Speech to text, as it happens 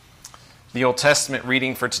The Old Testament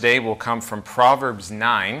reading for today will come from Proverbs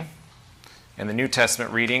 9, and the New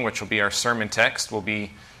Testament reading, which will be our sermon text, will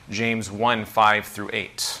be James 1, 5 through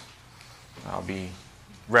 8. I'll be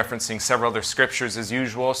referencing several other scriptures as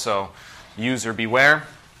usual, so user beware.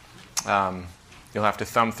 You'll have to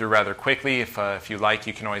thumb through rather quickly. If you like,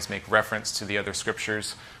 you can always make reference to the other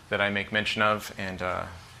scriptures that I make mention of and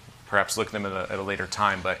perhaps look at them at a later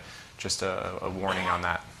time, but just a warning on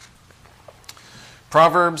that.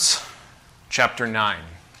 Proverbs chapter 9.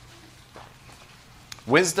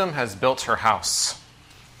 Wisdom has built her house.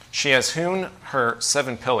 She has hewn her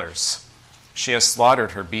 7 pillars. She has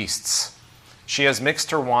slaughtered her beasts. She has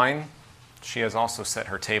mixed her wine. She has also set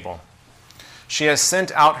her table. She has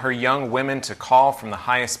sent out her young women to call from the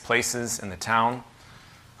highest places in the town.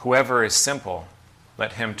 Whoever is simple,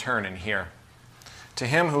 let him turn and hear. To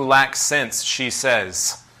him who lacks sense, she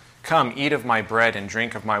says, "Come, eat of my bread and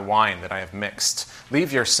drink of my wine that I have mixed.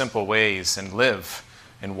 Leave your simple ways and live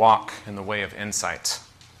and walk in the way of insight.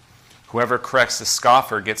 Whoever corrects a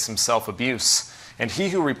scoffer gets himself abuse, and he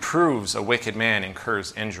who reproves a wicked man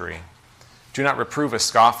incurs injury. Do not reprove a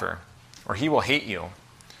scoffer, or he will hate you.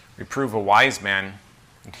 Reprove a wise man,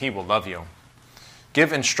 and he will love you.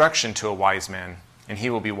 Give instruction to a wise man, and he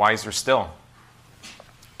will be wiser still.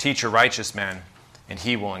 Teach a righteous man, and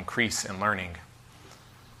he will increase in learning."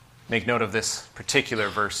 Make note of this particular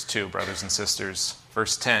verse too, brothers and sisters.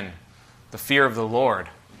 Verse 10, "The fear of the Lord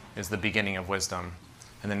is the beginning of wisdom,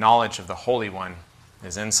 and the knowledge of the Holy One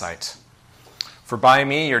is insight. For by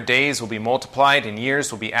me your days will be multiplied, and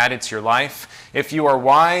years will be added to your life. If you are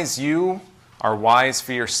wise, you are wise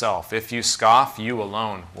for yourself. If you scoff, you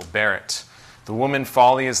alone will bear it. The woman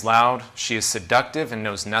folly is loud. She is seductive and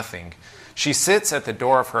knows nothing. She sits at the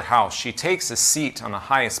door of her house. She takes a seat on the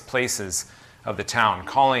highest places of the town,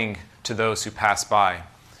 calling to those who pass by,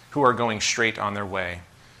 who are going straight on their way.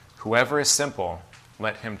 Whoever is simple,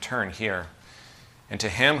 let him turn here. And to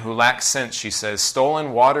him who lacks sense, she says,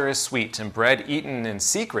 stolen water is sweet, and bread eaten in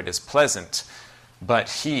secret is pleasant. But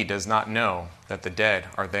he does not know that the dead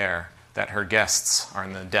are there, that her guests are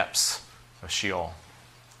in the depths of Sheol."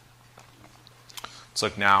 Let's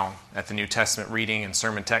look now at the New Testament reading and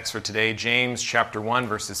sermon text for today, James chapter 1,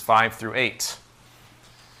 verses 5 through 8.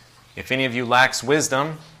 "If any of you lacks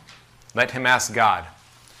wisdom, let him ask God,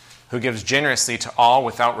 who gives generously to all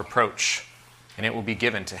without reproach, and it will be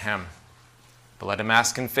given to him. But let him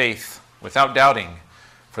ask in faith, without doubting,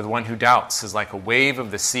 for the one who doubts is like a wave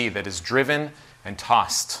of the sea that is driven and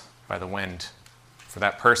tossed by the wind. For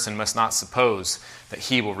that person must not suppose that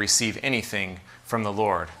he will receive anything from the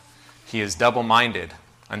Lord. He is double-minded,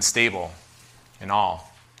 unstable in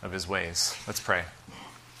all of his ways." Let's pray.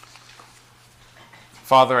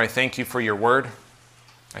 Father, I thank you for your word.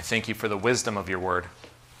 I thank you for the wisdom of your word.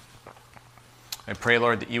 I pray,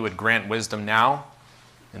 Lord, that you would grant wisdom now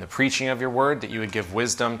in the preaching of your word, that you would give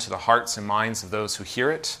wisdom to the hearts and minds of those who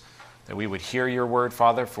hear it, that we would hear your word,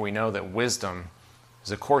 Father, for we know that wisdom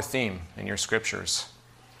is a core theme in your scriptures.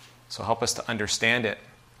 So help us to understand it.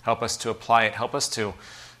 Help us to apply it. Help us to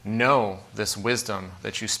know this wisdom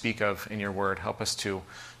that you speak of in your word. Help us to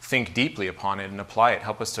think deeply upon it and apply it.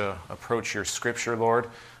 Help us to approach your scripture, Lord,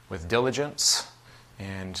 with diligence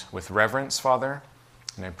and with reverence, Father.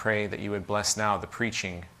 And I pray that you would bless now the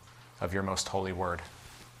preaching of your most holy word.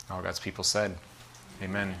 All God's people said,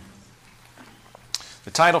 amen.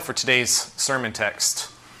 The title for today's sermon text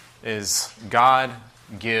is God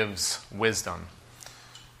Gives Wisdom.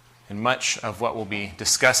 And much of what will be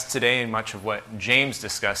discussed today and much of what James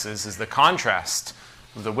discusses is the contrast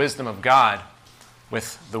of the wisdom of God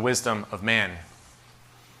with the wisdom of man.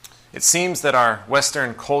 It seems that our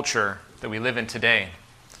Western culture that we live in today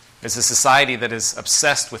is a society that is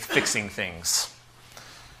obsessed with fixing things.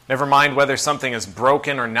 Never mind whether something is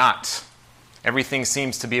broken or not. Everything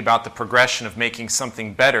seems to be about the progression of making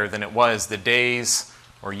something better than it was the days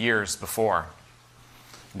or years before.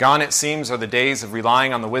 Gone, it seems, are the days of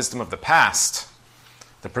relying on the wisdom of the past.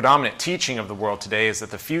 The predominant teaching of the world today is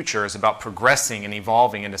that the future is about progressing and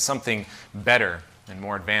evolving into something better and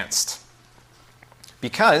more advanced.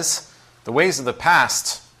 Because the ways of the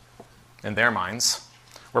past, in their minds,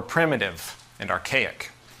 were primitive and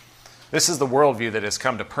archaic. This is the worldview that has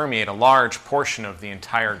come to permeate a large portion of the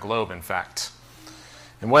entire globe, in fact.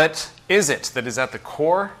 And what is it that is at the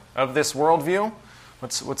core of this worldview?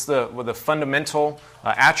 What's the fundamental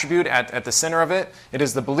attribute at the center of it? It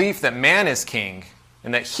is the belief that man is king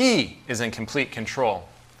and that he is in complete control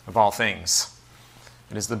of all things.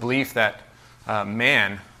 It is the belief that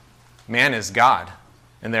man is God,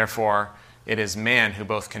 and therefore it is man who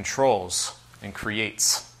both controls and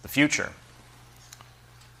creates the future.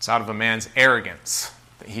 It's out of a man's arrogance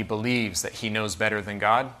that he believes that he knows better than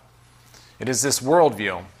God. It is this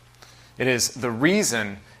worldview. It is the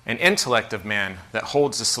reason and intellect of man that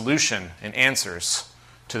holds the solution and answers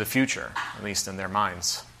to the future, at least in their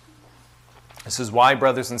minds. This is why,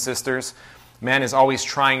 brothers and sisters, man is always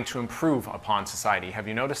trying to improve upon society. Have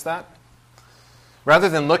you noticed that? Rather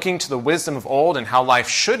than looking to the wisdom of old and how life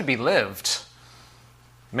should be lived,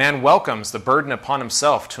 man welcomes the burden upon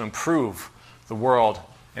himself to improve the world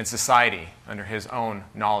and society under his own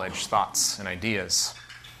knowledge, thoughts, and ideas.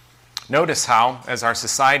 Notice how, as our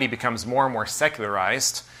society becomes more and more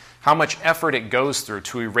secularized, how much effort it goes through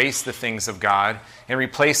to erase the things of God and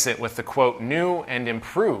replace it with the, quote, new and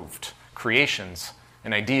improved creations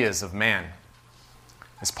and ideas of man.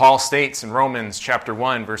 As Paul states in Romans chapter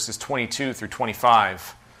 1, verses 22 through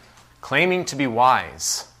 25, claiming to be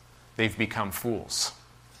wise, they've become fools,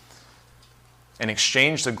 and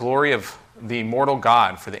exchanged the glory of the immortal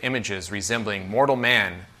God for the images resembling mortal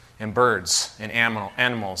man and birds and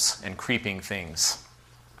animals and creeping things.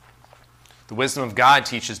 The wisdom of God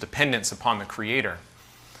teaches dependence upon the Creator,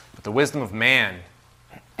 but the wisdom of man,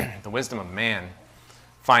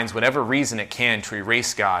 finds whatever reason it can to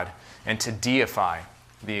erase God and to deify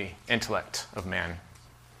the intellect of man.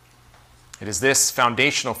 It is this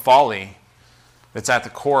foundational folly that's at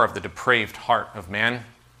the core of the depraved heart of man.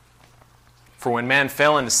 For when man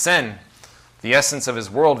fell into sin, the essence of his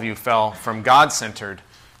worldview fell from God-centered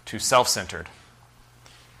to self-centered.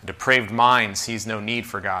 A depraved mind sees no need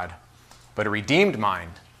for God, but a redeemed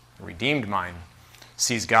mind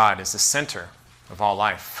sees God as the center of all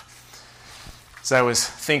life. As I was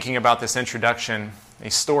thinking about this introduction, a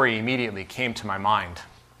story immediately came to my mind.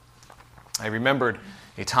 I remembered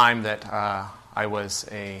a time that I was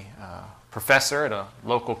a professor at a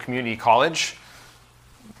local community college.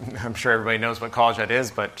 I'm sure everybody knows what college that is,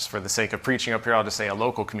 but just for the sake of preaching up here, I'll just say a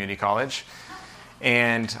local community college.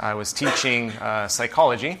 And I was teaching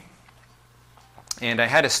psychology, and I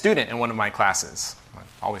had a student in one of my classes.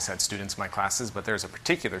 I've always had students in my classes, but there's a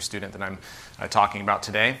particular student that I'm talking about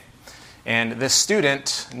today. And this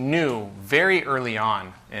student knew very early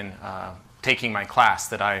on in taking my class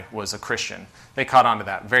that I was a Christian. They caught on to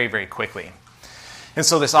that very, very quickly. And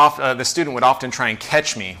so the student would often try and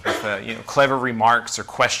catch me with clever remarks or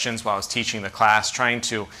questions while I was teaching the class, trying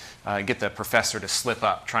to get the professor to slip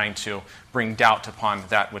up, trying to bring doubt upon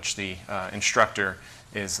that which the instructor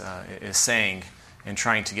is saying, and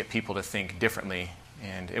trying to get people to think differently.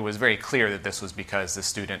 And it was very clear that this was because the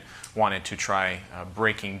student wanted to try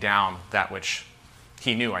breaking down that which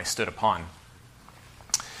he knew I stood upon.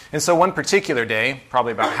 And so one particular day,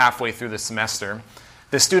 probably about halfway through the semester,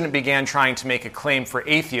 the student began trying to make a claim for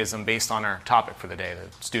atheism based on our topic for the day.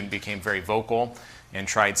 The student became very vocal and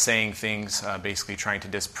tried saying things, basically trying to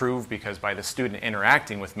disprove, because by the student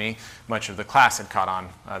interacting with me, much of the class had caught on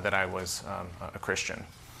that I was a Christian.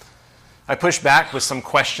 I pushed back with some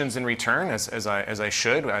questions in return, as I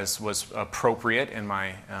should, as was appropriate in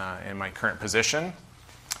my current position.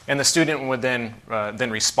 And the student would then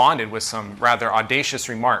responded with some rather audacious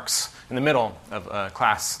remarks in the middle of a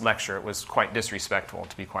class lecture. It was quite disrespectful,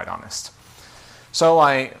 to be quite honest. So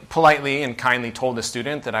I politely and kindly told the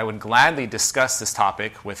student that I would gladly discuss this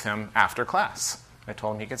topic with him after class. I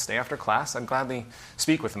told him he could stay after class. I'd gladly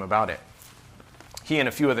speak with him about it. He and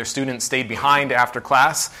a few other students stayed behind after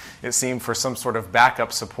class, it seemed, for some sort of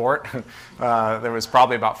backup support. There was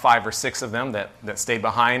probably about 5 or 6 of them that stayed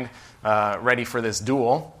behind, ready for this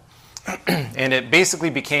duel. And it basically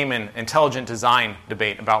became an intelligent design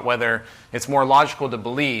debate about whether it's more logical to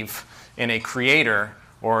believe in a creator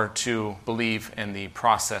or to believe in the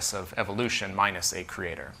process of evolution minus a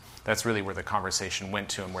creator. That's really where the conversation went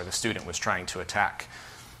to and where the student was trying to attack.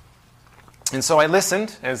 And so I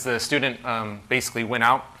listened as the student basically went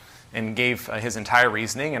out and gave his entire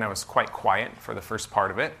reasoning, and I was quite quiet for the first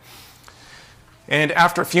part of it. And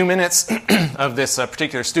after a few minutes of this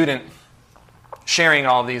particular student sharing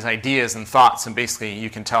all of these ideas and thoughts, and basically you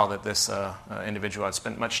can tell that this individual had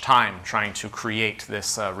spent much time trying to create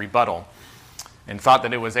this rebuttal and thought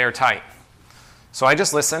that it was airtight. So I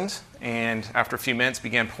just listened, and after a few minutes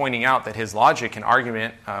began pointing out that his logic and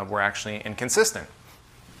argument were actually inconsistent.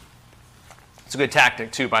 It's a good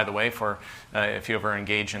tactic, too, by the way, for if you ever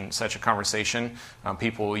engage in such a conversation.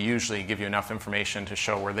 People will usually give you enough information to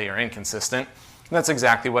show where they are inconsistent. And that's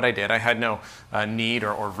exactly what I did. I had no need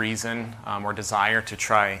or reason or desire to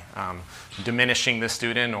try diminishing the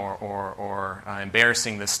student or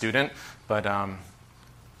embarrassing the student, but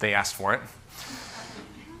they asked for it.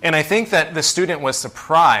 And I think that the student was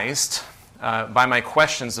surprised by my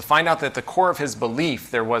questions to find out that at the core of his belief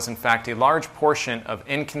there was, in fact, a large portion of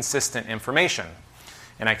inconsistent information.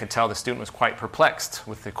 and I could tell the student was quite perplexed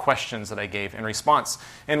with the questions that I gave in response.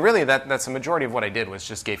 And really, that's a majority of what I did, was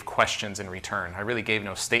just gave questions in return. I really gave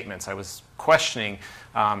no statements. I was questioning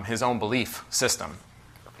his own belief system.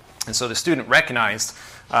 And so the student recognized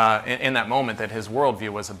in that moment that his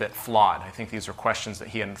worldview was a bit flawed. I think these were questions that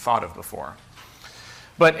he hadn't thought of before.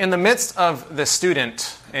 But in the midst of the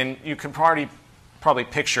student, and you can probably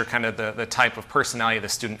picture kind of the type of personality the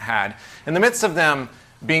student had, in the midst of them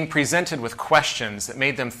being presented with questions that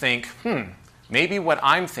made them think, maybe what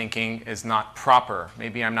I'm thinking is not proper.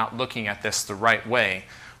 Maybe I'm not looking at this the right way.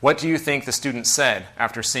 What do you think the student said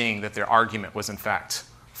after seeing that their argument was in fact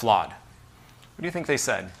flawed? What do you think they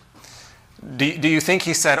said? Do you think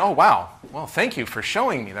he said, oh, wow, well, thank you for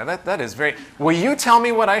showing me that. That is very... Will you tell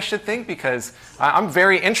me what I should think? Because I'm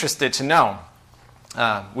very interested to know.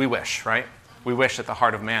 We wish, right? We wish that the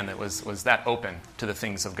heart of man that was that open to the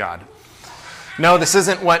things of God. No, this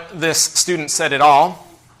isn't what this student said at all.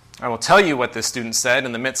 I will tell you what this student said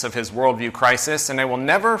in the midst of his worldview crisis, and I will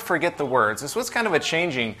never forget the words. This was kind of a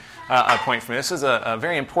changing point for me. This was a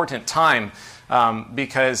very important time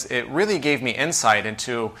because it really gave me insight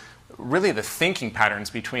into really the thinking patterns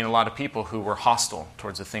between a lot of people who were hostile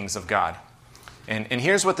towards the things of God. And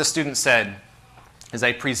here's what the student said as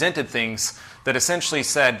I presented things that essentially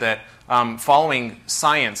said that following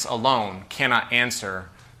science alone cannot answer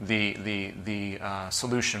the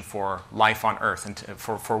solution for life on earth and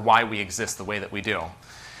for why we exist the way that we do.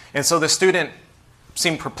 And so the student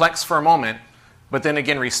seemed perplexed for a moment, but then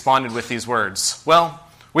again responded with these words, well,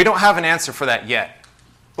 we don't have an answer for that yet,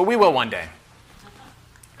 but we will one day.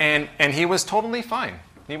 And he was totally fine.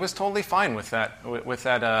 He was totally fine with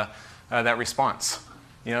that response.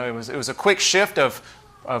 You know, it was a quick shift of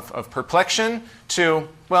perplexion to,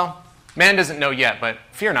 well, man doesn't know yet, but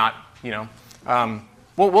fear not. You know,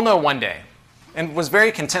 we'll know one day, and was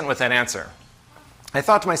very content with that answer. I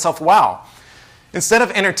thought to myself, wow, instead of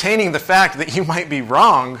entertaining the fact that you might be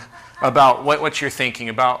wrong about what you're thinking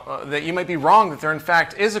about, that you might be wrong that there in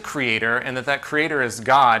fact is a creator, and that creator is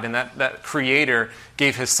God, and that creator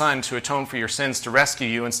gave his son to atone for your sins to rescue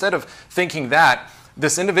you. Instead of thinking that,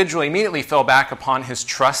 this individual immediately fell back upon his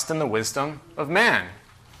trust in the wisdom of man.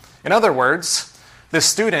 In other words, this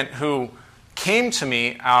student who came to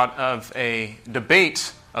me out of a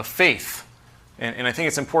debate of faith, and I think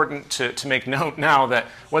it's important to make note now that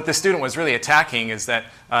what the student was really attacking is that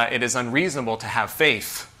it is unreasonable to have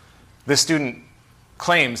faith. This student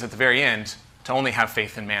claims at the very end to only have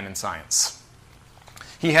faith in man and science.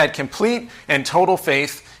 He had complete and total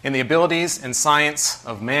faith in the abilities and science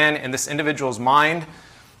of man and this individual's mind.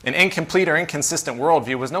 An incomplete or inconsistent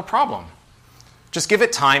worldview was no problem. Just give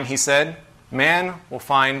it time, he said. Man will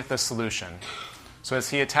find the solution. So as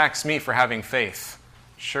he attacks me for having faith,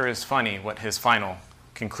 sure is funny what his final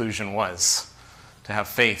conclusion was. To have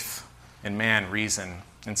faith in man, reason,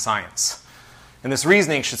 and science. And this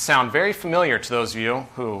reasoning should sound very familiar to those of you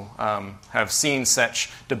who have seen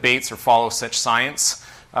such debates or follow such science,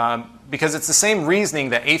 because it's the same reasoning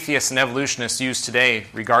that atheists and evolutionists use today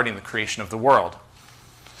regarding the creation of the world.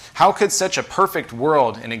 How could such a perfect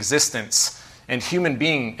world in existence and human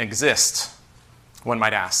being exist, one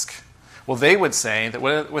might ask? Well, they would say that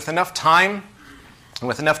with enough time and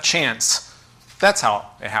with enough chance, that's how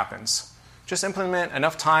it happens. Just implement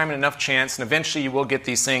enough time and enough chance, and eventually you will get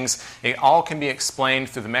these things. It all can be explained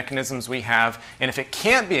through the mechanisms we have, and if it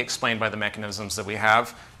can't be explained by the mechanisms that we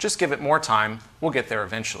have, just give it more time. We'll get there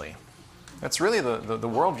eventually. That's really the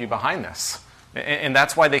worldview behind this. And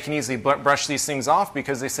that's why they can easily brush these things off,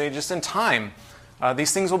 because they say just in time,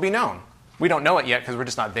 these things will be known. We don't know it yet because we're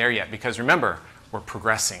just not there yet, because remember, we're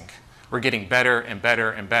progressing. We're getting better and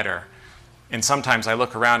better and better. And sometimes I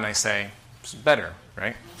look around and I say, it's better,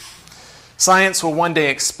 right? Science will one day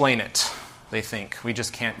explain it, they think. We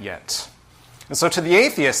just can't yet. And so to the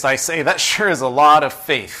atheist, I say that sure is a lot of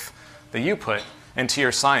faith that you put into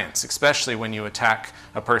your science, especially when you attack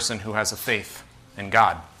a person who has a faith in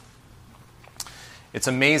God. It's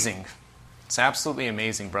amazing. It's absolutely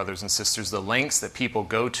amazing, brothers and sisters, the lengths that people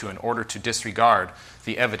go to in order to disregard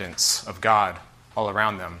the evidence of God all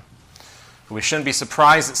around them. But we shouldn't be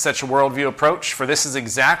surprised at such a worldview approach, for this is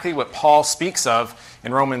exactly what Paul speaks of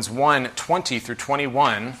in Romans 1:20 through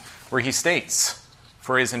 21, where he states,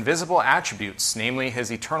 "For his invisible attributes, namely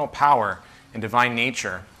his eternal power and divine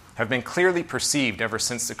nature, have been clearly perceived ever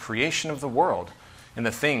since the creation of the world and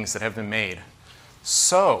the things that have been made.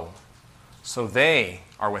 So they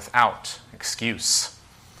are without excuse.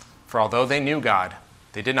 For although they knew God,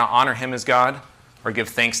 they did not honor him as God or give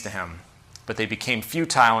thanks to him, but they became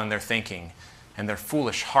futile in their thinking, and their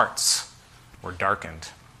foolish hearts were darkened."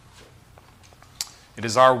 It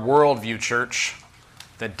is our worldview, church,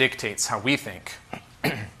 that dictates how we think.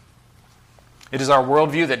 It is our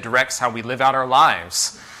worldview that directs how we live out our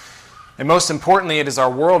lives. And most importantly, it is our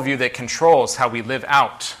worldview that controls how we live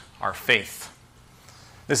out our faith.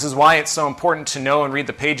 This is why it's so important to know and read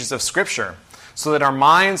the pages of Scripture, so that our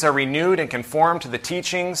minds are renewed and conformed to the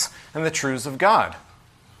teachings and the truths of God.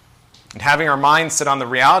 And having our minds set on the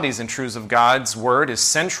realities and truths of God's Word is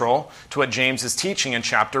central to what James is teaching in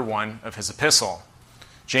chapter 1 of his epistle.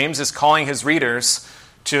 James is calling his readers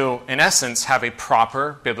to, in essence, have a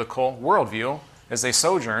proper biblical worldview as they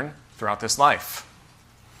sojourn throughout this life.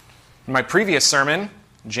 In my previous sermon,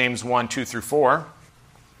 James 1, 2 through 4,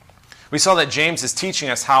 we saw that James is teaching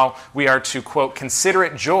us how we are to, quote, consider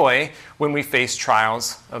it joy when we face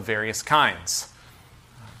trials of various kinds.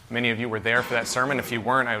 Many of you were there for that sermon. If you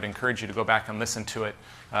weren't, I would encourage you to go back and listen to it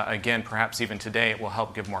again, perhaps even today. It will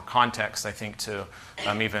help give more context, I think, to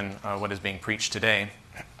even what is being preached today.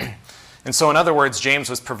 And so, in other words,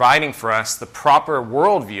 James was providing for us the proper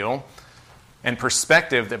worldview and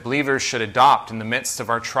perspective that believers should adopt in the midst of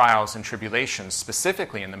our trials and tribulations,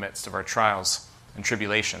 specifically in the midst of our trials and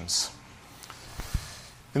tribulations.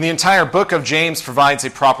 And the entire book of James provides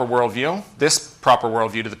a proper worldview, this proper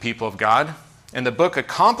worldview to the people of God. And the book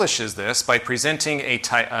accomplishes this by presenting a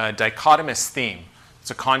dichotomous theme.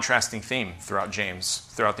 It's a contrasting theme throughout James,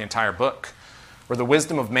 throughout the entire book, where the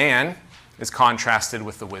wisdom of man is contrasted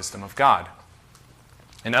with the wisdom of God.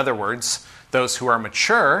 In other words, those who are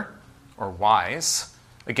mature or wise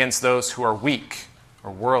against those who are weak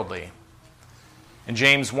or worldly. In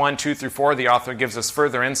James 1, 2 through 4, the author gives us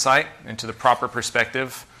further insight into the proper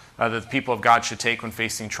perspective that the people of God should take when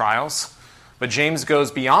facing trials. But James goes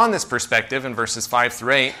beyond this perspective in verses 5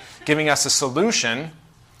 through 8, giving us a solution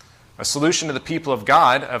to the people of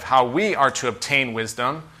God of how we are to obtain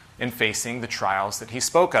wisdom in facing the trials that he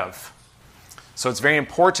spoke of. So it's very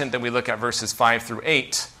important that we look at verses 5 through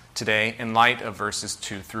 8 today in light of verses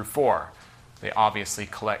 2 through 4. They obviously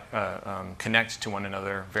connect to one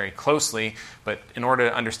another very closely, but in order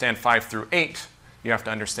to understand 5 through 8, you have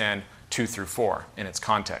to understand 2 through 4 in its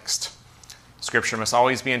context. Scripture must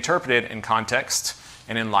always be interpreted in context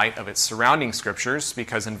and in light of its surrounding scriptures,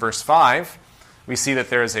 because in verse 5, we see that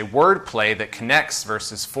there is a word play that connects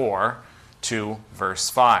verses 4 to verse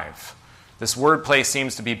 5. This wordplay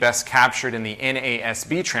seems to be best captured in the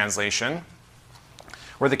NASB translation,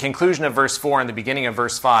 where the conclusion of verse 4 and the beginning of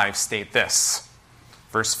verse 5 state this.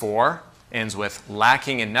 Verse 4 ends with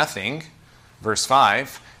lacking in nothing. Verse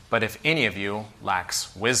 5, but if any of you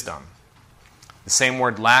lacks wisdom. The same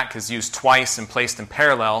word lack is used twice and placed in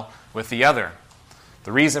parallel with the other.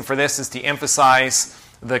 The reason for this is to emphasize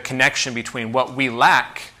the connection between what we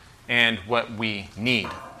lack and what we need.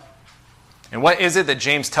 And what is it that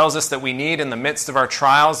James tells us that we need in the midst of our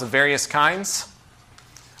trials of various kinds?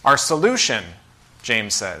 Our solution,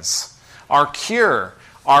 James says. Our cure,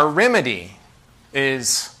 our remedy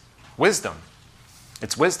is wisdom.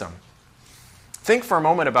 It's wisdom. Think for a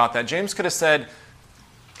moment about that. James could have said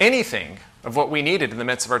anything of what we needed in the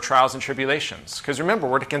midst of our trials and tribulations. Because remember,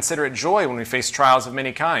 we're to consider it joy when we face trials of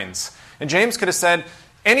many kinds. And James could have said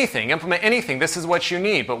anything, implement anything. This is what you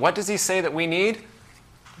need. But what does he say that we need?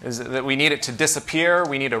 Is that we need it to disappear.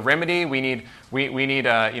 We need a remedy. We need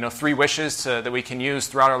 3 wishes that we can use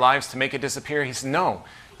throughout our lives to make it disappear. He said, no,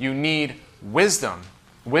 you need wisdom.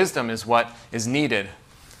 Wisdom is what is needed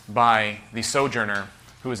by the sojourner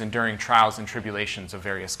who is enduring trials and tribulations of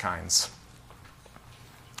various kinds.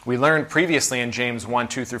 We learned previously in James 1,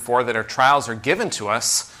 2 through 4 that our trials are given to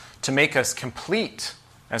us to make us complete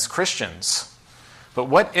as Christians. But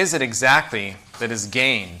what is it exactly that is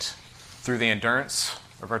gained through the endurance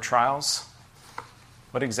of our trials?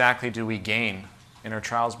 What exactly do we gain in our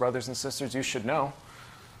trials, brothers and sisters? You should know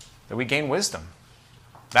that we gain wisdom.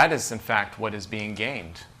 That is, in fact, what is being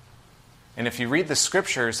gained. And if you read the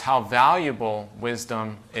scriptures, how valuable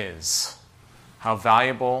wisdom is. How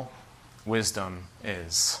valuable wisdom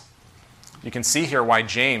is. You can see here why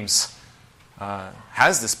James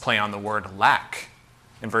has this play on the word lack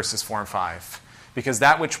in verses 4 and 5. Because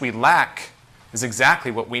that which we lack is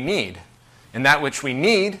exactly what we need. And that which we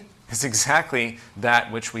need is exactly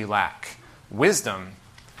that which we lack. Wisdom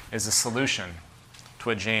is a solution to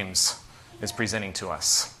what James is presenting to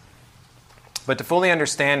us. But to fully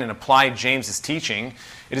understand and apply James's teaching,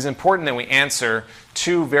 it is important that we answer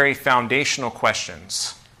 2 very foundational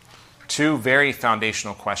questions. 2 very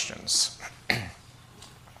foundational questions.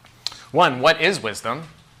 One, what is wisdom?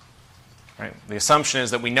 Right? The assumption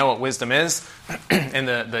is that we know what wisdom is, and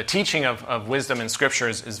the teaching of wisdom in Scripture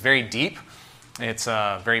is very deep. It's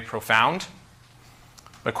very profound.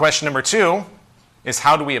 But question number 2 is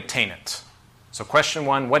how do we obtain it? So question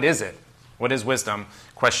 1, what is it? What is wisdom?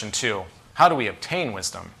 question 2, how do we obtain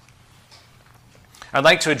wisdom? I'd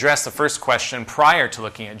like to address the first question prior to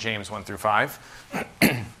looking at James 1 through 5.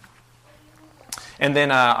 And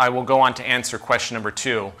then I will go on to answer question number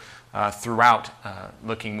 2 throughout,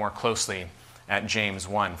 looking more closely at James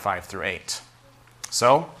 1, 5 through 8.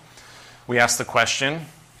 So, we ask the question,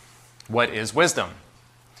 what is wisdom?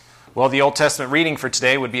 Well, the Old Testament reading for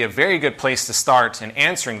today would be a very good place to start in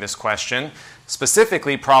answering this question,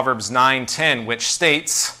 specifically Proverbs 9:10, which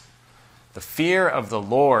states, "The fear of the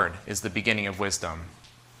Lord is the beginning of wisdom,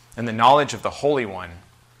 and the knowledge of the Holy One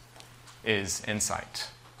is insight."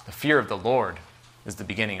 The fear of the Lord is the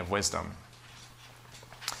beginning of wisdom.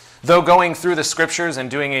 Though going through the scriptures and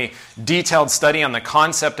doing a detailed study on the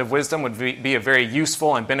concept of wisdom would be a very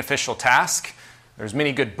useful and beneficial task, there's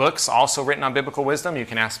many good books also written on biblical wisdom. You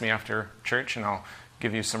can ask me after church and I'll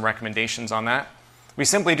give you some recommendations on that. We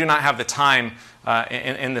simply do not have the time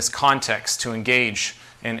in this context to engage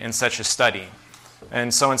in such a study.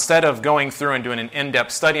 And so instead of going through and doing an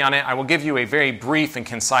in-depth study on it, I will give you a very brief and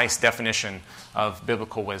concise definition of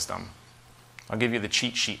biblical wisdom. I'll give you the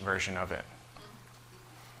cheat sheet version of it.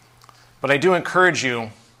 But I do encourage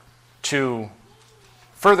you to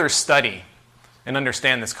further study and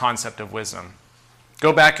understand this concept of wisdom.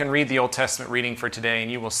 Go back and read the Old Testament reading for today,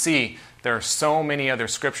 and you will see there are so many other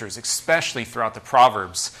scriptures, especially throughout the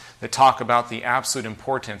Proverbs, that talk about the absolute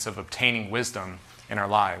importance of obtaining wisdom in our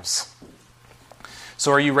lives.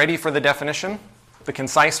 So are you ready for the definition? The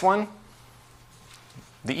concise one?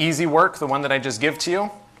 The easy work, the one that I just give to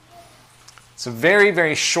you? It's a very,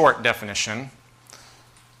 very short definition,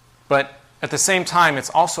 but at the same time, it's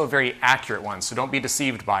also a very accurate one, so don't be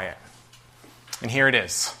deceived by it. And here it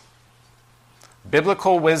is.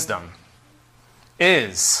 Biblical wisdom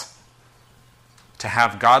is to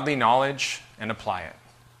have godly knowledge and apply it.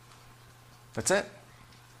 That's it.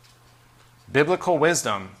 Biblical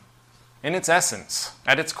wisdom, in its essence,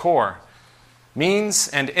 at its core, means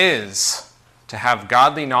and is to have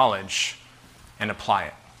godly knowledge and apply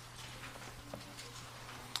it.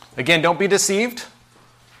 Again, don't be deceived.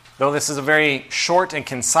 Though this is a very short and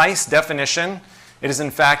concise definition, it is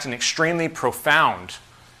in fact an extremely profound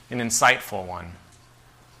and insightful one.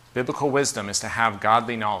 Biblical wisdom is to have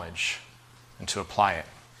godly knowledge and to apply it.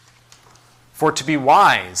 For to be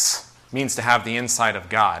wise means to have the insight of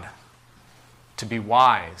God. To be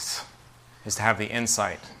wise is to have the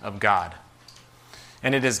insight of God.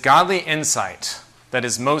 And it is godly insight that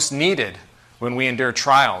is most needed when we endure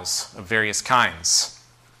trials of various kinds.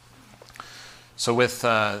 So with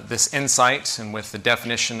this insight and with the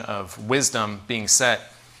definition of wisdom being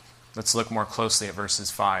set, let's look more closely at verses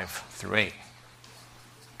 5 through 8.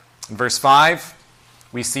 In verse 5,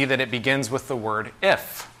 we see that it begins with the word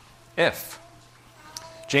if. If.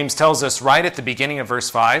 James tells us right at the beginning of verse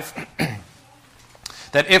 5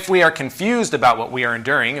 that if we are confused about what we are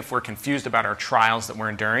enduring, if we're confused about our trials that we're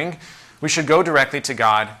enduring, we should go directly to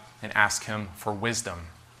God and ask Him for wisdom.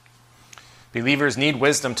 Believers need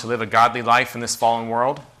wisdom to live a godly life in this fallen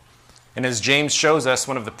world. And as James shows us,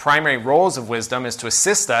 one of the primary roles of wisdom is to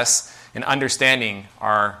assist us in understanding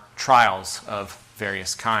our trials of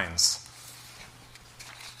various kinds.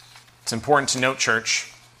 It's important to note,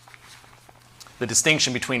 church, the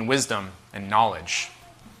distinction between wisdom and knowledge.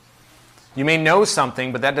 You may know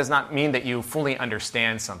something, but that does not mean that you fully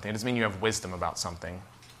understand something. It doesn't mean you have wisdom about something.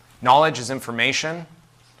 Knowledge is information.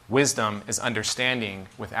 Wisdom is understanding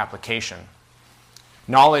with application.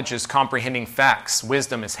 Knowledge is comprehending facts.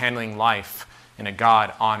 Wisdom is handling life in a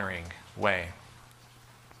God-honoring way.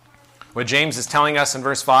 What James is telling us in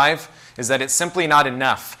verse 5 is that it's simply not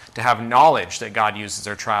enough to have knowledge that God uses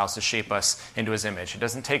our trials to shape us into His image. It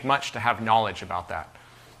doesn't take much to have knowledge about that.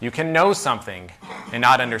 You can know something and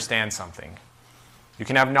not understand something. You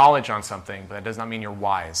can have knowledge on something, but that does not mean you're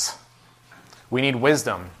wise. We need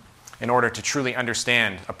wisdom in order to truly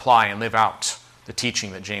understand, apply, and live out the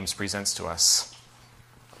teaching that James presents to us.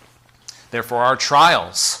 Therefore, our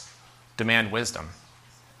trials demand wisdom.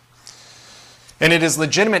 And it is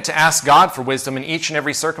legitimate to ask God for wisdom in each and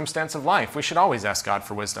every circumstance of life. We should always ask God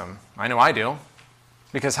for wisdom. I know I do.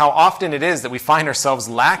 Because how often it is that we find ourselves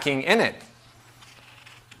lacking in it.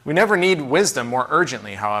 We never need wisdom more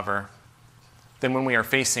urgently, however, than when we are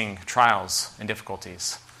facing trials and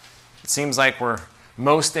difficulties. It seems like we're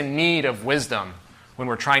most in need of wisdom when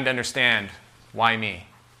we're trying to understand, why me?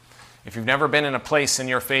 If you've never been in a place in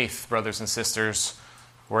your faith, brothers and sisters,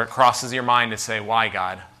 where it crosses your mind to say, why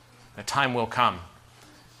God? The time will come.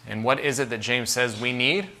 And what is it that James says we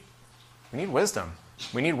need? We need wisdom.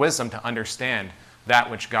 We need wisdom to understand that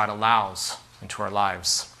which God allows into our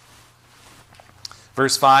lives.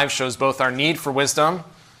 Verse 5 shows both our need for wisdom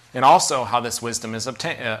and also how this wisdom is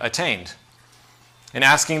attained. In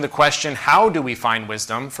asking the question, how do we find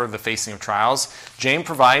wisdom for the facing of trials, James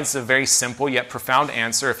provides a very simple yet profound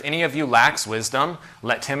answer. If any of you lacks wisdom,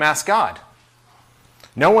 let him ask God.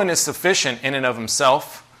 No one is sufficient in and of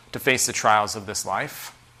himself to face the trials of this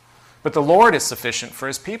life, but the Lord is sufficient for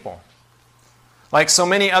his people. Like so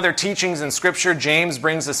many other teachings in Scripture, James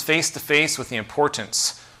brings us face to face with the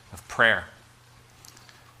importance of prayer.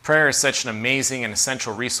 Prayer is such an amazing and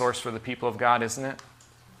essential resource for the people of God, isn't it?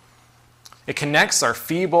 It connects our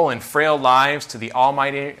feeble and frail lives to the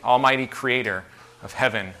almighty Creator of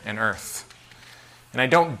heaven and earth. And I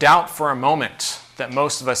don't doubt for a moment that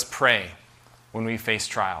most of us pray when we face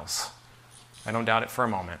trials. I don't doubt it for a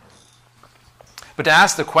moment. But to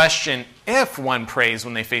ask the question if one prays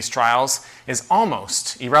when they face trials is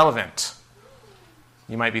almost irrelevant.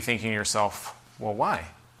 You might be thinking to yourself, well, why?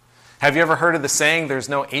 Have you ever heard of the saying, there's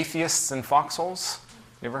no atheists in foxholes?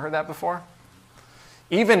 You ever heard that before?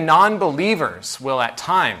 Even non-believers will at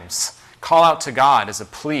times call out to God as a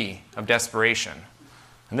plea of desperation.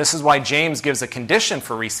 And this is why James gives a condition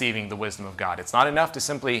for receiving the wisdom of God. It's not enough to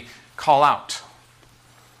simply call out.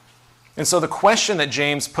 And so the question that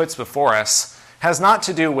James puts before us has not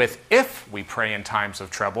to do with if we pray in times of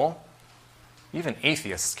trouble. Even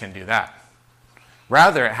atheists can do that.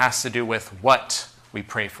 Rather, it has to do with what we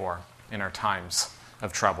pray for in our times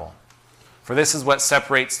of trouble. For this is what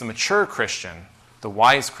separates the mature Christian, the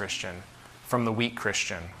wise Christian, from the weak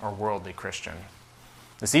Christian or worldly Christian.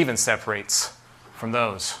 This even separates from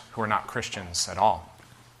those who are not Christians at all.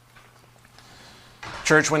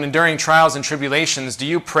 Church, when enduring trials and tribulations, do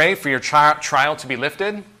you pray for your trial to be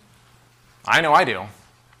lifted? I know I do. And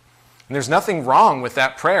there's nothing wrong with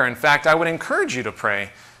that prayer. In fact, I would encourage you to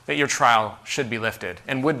pray that your trial should be lifted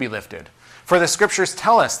and would be lifted. For the Scriptures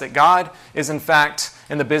tell us that God is, in fact,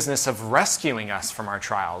 in the business of rescuing us from our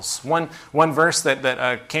trials. One verse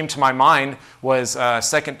that came to my mind was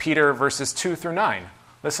 2 Peter verses 2 through 9.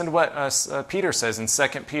 Listen to what Peter says in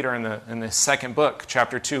 2 Peter in the second book,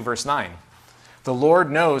 chapter 2, verse 9. The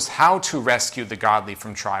Lord knows how to rescue the godly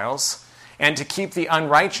from trials and to keep the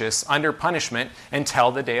unrighteous under punishment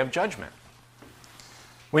until the day of judgment.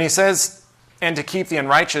 When he says, and to keep the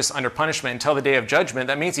unrighteous under punishment until the day of judgment,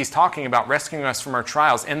 that means he's talking about rescuing us from our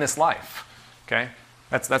trials in this life. Okay?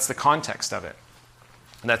 That's the context of it.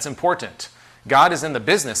 And that's important. God is in the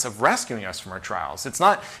business of rescuing us from our trials. It's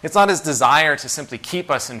not his desire to simply keep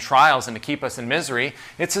us in trials and to keep us in misery.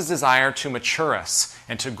 It's his desire to mature us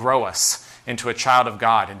and to grow us into a child of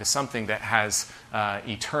God, into something that has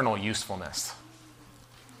eternal usefulness.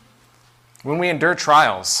 When we endure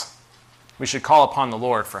trials, we should call upon the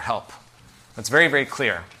Lord for help. That's very, very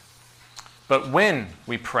clear. But when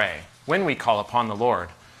we pray, when we call upon the Lord,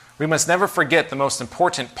 we must never forget the most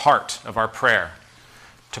important part of our prayer.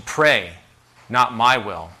 To pray, not my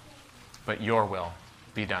will, but your will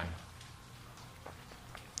be done.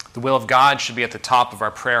 The will of God should be at the top of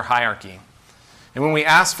our prayer hierarchy. And when we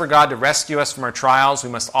ask for God to rescue us from our trials, we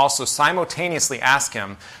must also simultaneously ask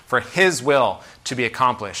Him for His will to be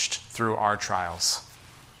accomplished through our trials.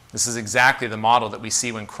 This is exactly the model that we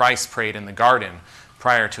see when Christ prayed in the garden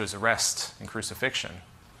prior to his arrest and crucifixion.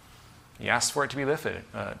 He asked for it to be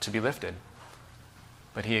lifted.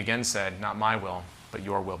 But he again said, not my will, but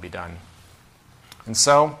your will be done. And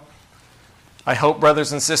so, I hope,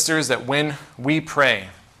 brothers and sisters, that when we pray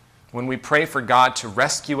for God to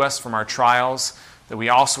rescue us from our trials, that we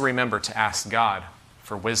also remember to ask God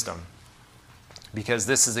for wisdom. Because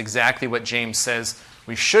this is exactly what James says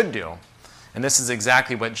we should do. And this is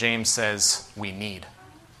exactly what James says we need.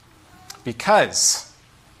 Because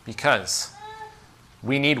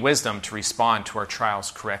we need wisdom to respond to our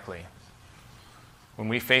trials correctly. When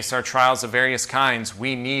we face our trials of various kinds,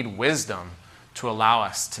 we need wisdom to allow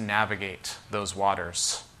us to navigate those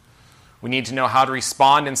waters. We need to know how to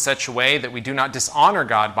respond in such a way that we do not dishonor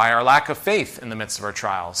God by our lack of faith in the midst of our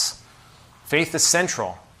trials. Faith is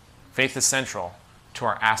central to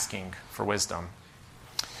our asking for wisdom.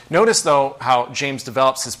 Notice, though, how James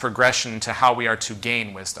develops his progression to how we are to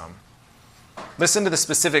gain wisdom. Listen to the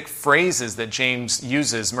specific phrases that James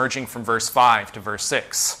uses, merging from verse 5 to verse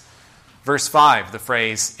 6. Verse 5, the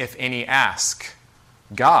phrase, if any ask,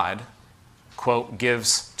 God, quote,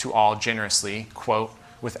 gives to all generously, quote,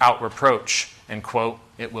 without reproach, and quote,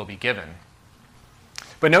 it will be given.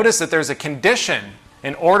 But notice that there's a condition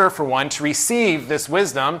in order for one to receive this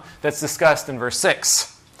wisdom that's discussed in verse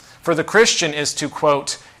 6. For the Christian is to,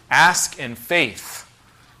 quote, ask in faith,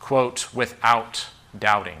 quote, without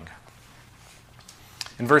doubting.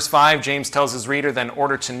 In verse 5, James tells his reader that in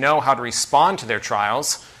order to know how to respond to their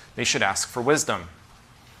trials, they should ask for wisdom.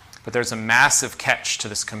 But there's a massive catch to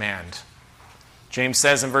this command. James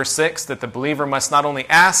says in verse 6 that the believer must not only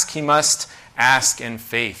ask, he must ask in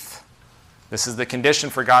faith. This is the condition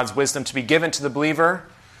for God's wisdom to be given to the believer.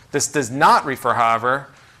 This does not refer, however,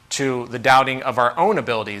 to the doubting of our own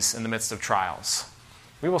abilities in the midst of trials.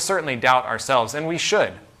 We will certainly doubt ourselves, and we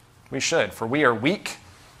should. We should, for we are weak.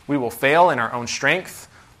 We will fail in our own strength.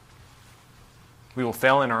 We will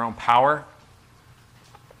fail in our own power.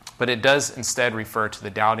 But it does instead refer to the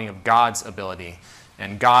doubting of God's ability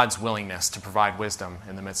and God's willingness to provide wisdom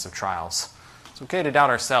in the midst of trials. It's okay to doubt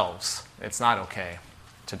ourselves. It's not okay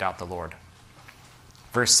to doubt the Lord.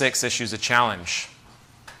 Verse 6 issues a challenge.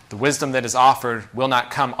 The wisdom that is offered will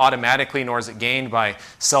not come automatically, nor is it gained by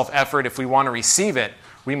self-effort. If we want to receive it,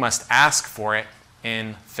 we must ask for it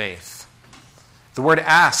in faith. The word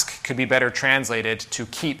ask could be better translated to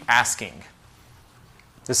keep asking.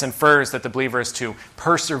 This infers that the believer is to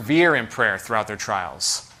persevere in prayer throughout their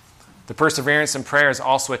trials. The perseverance in prayer is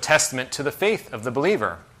also a testament to the faith of the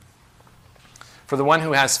believer. For the one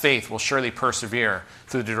who has faith will surely persevere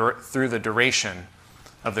through the duration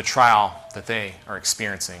of the trial that they are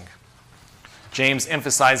experiencing. James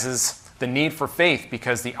emphasizes the need for faith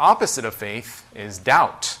because the opposite of faith is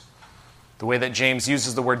doubt. The way that James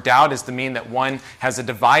uses the word doubt is to mean that one has a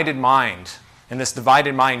divided mind, and this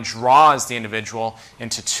divided mind draws the individual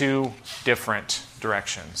into two different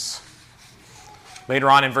directions. Later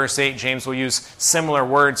on in verse 8, James will use similar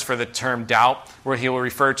words for the term doubt, where he will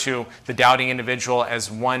refer to the doubting individual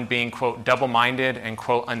as one being, quote, double-minded and,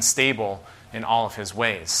 quote, unstable in all of his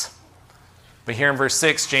ways. But here in verse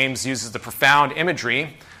 6, James uses the profound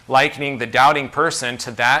imagery, likening the doubting person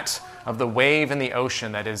to that of the wave in the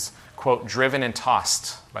ocean that is, quote, driven and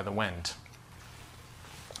tossed by the wind.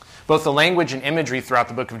 Both the language and imagery throughout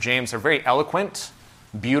the book of James are very eloquent,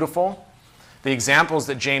 beautiful. The examples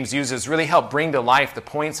that James uses really help bring to life the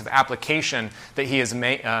points of application that he is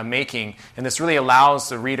making, and this really allows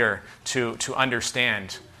the reader to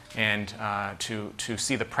understand and to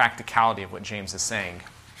see the practicality of what James is saying.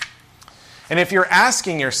 And if you're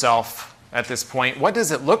asking yourself at this point, what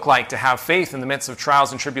does it look like to have faith in the midst of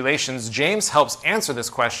trials and tribulations, James helps answer this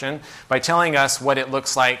question by telling us what it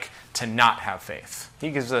looks like to not have faith.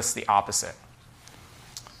 He gives us the opposite.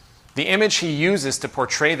 The image he uses to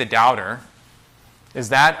portray the doubter is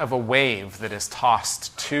that of a wave that is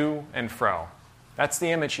tossed to and fro. That's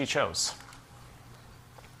the image he chose.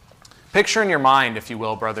 Picture in your mind, if you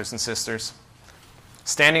will, brothers and sisters,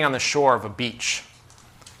 standing on the shore of a beach,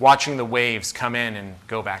 watching the waves come in and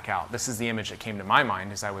go back out. This is the image that came to my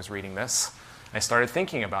mind as I was reading this. I started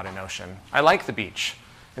thinking about an ocean. I like the beach.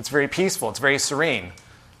 It's very peaceful. It's very serene.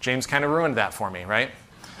 James kind of ruined that for me, right?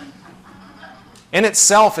 In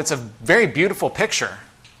itself, it's a very beautiful picture,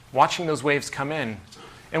 watching those waves come in.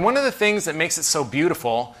 And one of the things that makes it so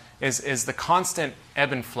beautiful is the constant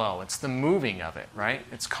ebb and flow. It's the moving of it, right?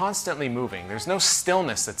 It's constantly moving. There's no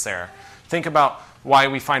stillness that's there. Think about why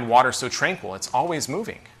we find water so tranquil. It's always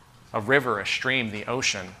moving. A river, a stream, the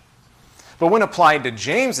ocean. But when applied to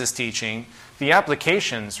James's teaching, the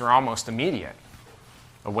applications are almost immediate.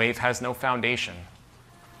 A wave has no foundation.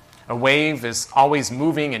 A wave is always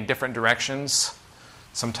moving in different directions.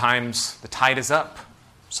 Sometimes the tide is up.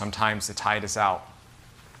 Sometimes the tide is out.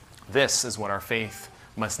 This is what our faith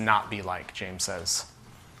must not be like, James says.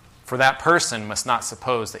 For that person must not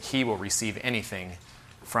suppose that he will receive anything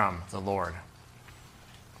from the Lord.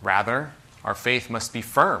 Rather, our faith must be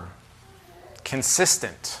firm,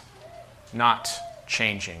 consistent, not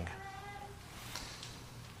changing.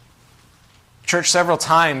 Church, several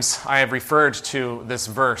times I have referred to this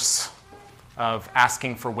verse of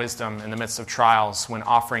asking for wisdom in the midst of trials when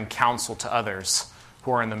offering counsel to others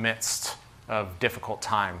who are in the midst of difficult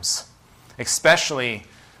times, especially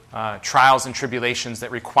trials and tribulations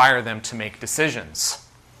that require them to make decisions.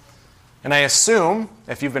 And I assume,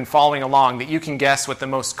 if you've been following along, that you can guess what the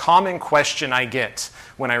most common question I get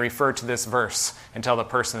when I refer to this verse and tell the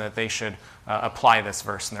person that they should apply this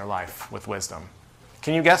verse in their life with wisdom.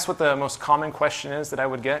 Can you guess what the most common question is that I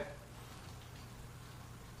would get?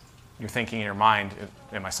 You're thinking in your mind,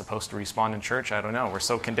 am I supposed to respond in church? I don't know. We're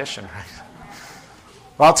so conditioned, right?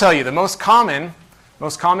 Well, I'll tell you, the most common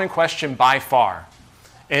question by far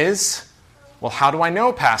is, well, how do I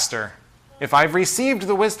know, Pastor, if I've received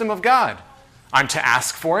the wisdom of God? I'm to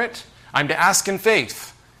ask for it. I'm to ask in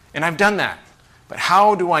faith. And I've done that. But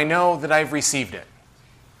how do I know that I've received it?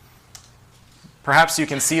 Perhaps you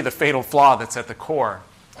can see the fatal flaw that's at the core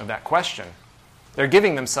of that question. They're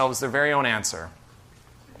giving themselves their very own answer.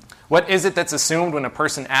 What is it that's assumed when a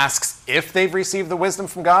person asks if they've received the wisdom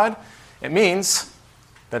from God? It means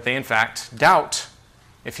that they, in fact, doubt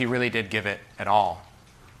if he really did give it at all.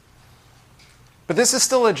 But this is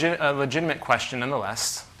still a legitimate question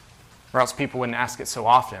nonetheless, or else people wouldn't ask it so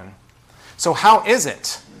often. So how is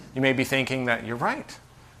it? You may be thinking that you're right.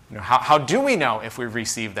 How do we know if we've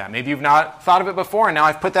received that? Maybe you've not thought of it before, and now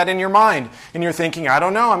I've put that in your mind, and you're thinking, I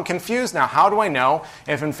don't know, I'm confused now. How do I know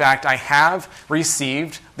if, in fact, I have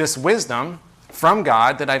received this wisdom from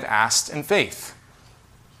God that I've asked in faith?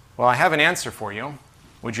 Well, I have an answer for you.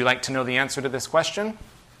 Would you like to know the answer to this question?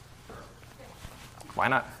 Why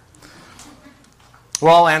not?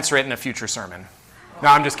 Well, I'll answer it in a future sermon. No,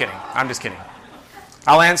 I'm just kidding.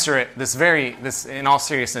 I'll answer it, in all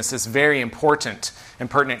seriousness, this very important and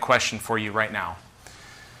pertinent question for you right now.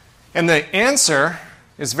 And the answer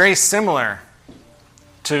is very similar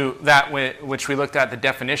to that which we looked at the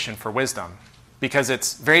definition for wisdom, because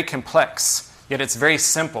it's very complex, yet it's very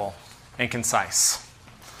simple and concise.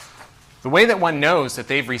 The way that one knows that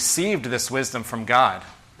they've received this wisdom from God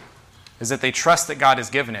is that they trust that God has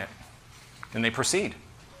given it, and they proceed.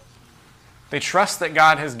 They trust that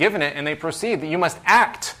God has given it, and they proceed. That you must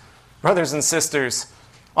act, brothers and sisters,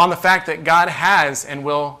 on the fact that God has and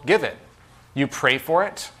will give it. You pray for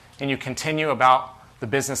it, and you continue about the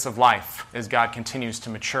business of life as God continues to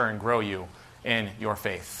mature and grow you in your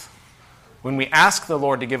faith. When we ask the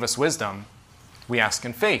Lord to give us wisdom, we ask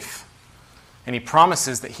in faith, and He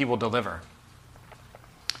promises that He will deliver.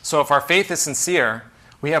 So if our faith is sincere,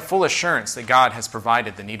 we have full assurance that God has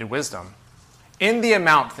provided the needed wisdom in the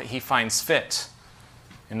amount that He finds fit,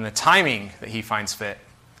 in the timing that He finds fit,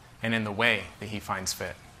 and in the way that He finds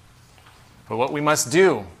fit. But what we must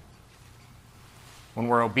do when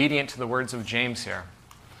we're obedient to the words of James here,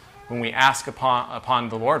 when we ask upon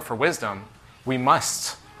the Lord for wisdom, we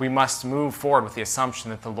must move forward with the assumption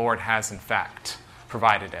that the Lord has in fact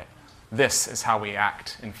provided it. This is how we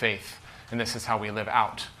act in faith, and this is how we live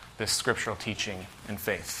out this scriptural teaching in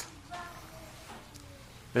faith.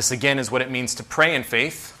 This again is what it means to pray in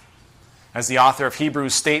faith. As the author of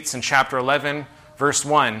Hebrews states in chapter 11, verse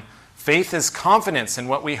 1, faith is confidence in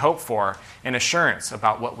what we hope for and assurance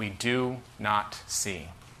about what we do not see.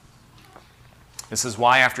 This is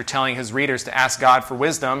why, after telling his readers to ask God for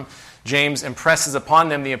wisdom, James impresses upon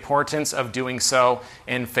them the importance of doing so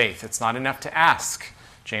in faith. It's not enough to ask.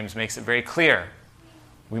 James makes it very clear.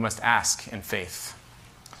 We must ask in faith.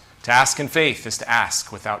 To ask in faith is to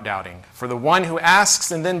ask without doubting. For the one who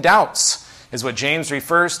asks and then doubts is what James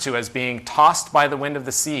refers to as being tossed by the wind of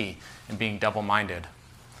the sea and being double-minded.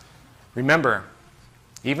 Remember,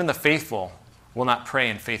 even the faithful will not pray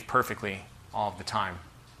in faith perfectly all of the time.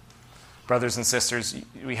 Brothers and sisters,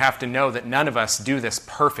 we have to know that none of us do this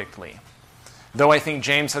perfectly. Though I think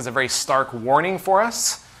James has a very stark warning for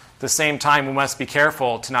us, at the same time we must be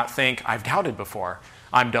careful to not think, I've doubted before.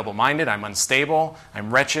 I'm double-minded, I'm unstable,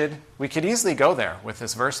 I'm wretched. We could easily go there with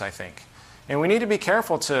this verse, I think. And we need to be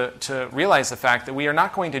careful to realize the fact that we are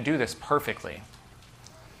not going to do this perfectly.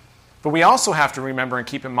 But we also have to remember and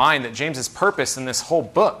keep in mind that James's purpose in this whole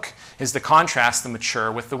book is to contrast the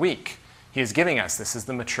mature with the weak. He is giving us, this is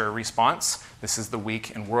the mature response, this is the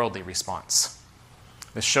weak and worldly response.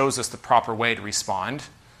 This shows us the proper way to respond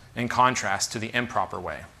in contrast to the improper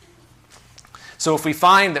way. So if we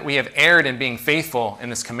find that we have erred in being faithful in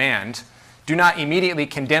this command, do not immediately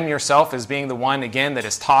condemn yourself as being the one, again, that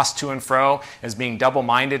is tossed to and fro, as being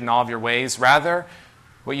double-minded in all of your ways. Rather,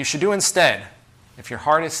 what you should do instead, if your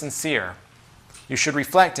heart is sincere, you should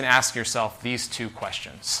reflect and ask yourself these two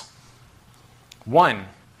questions. 1,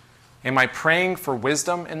 am I praying for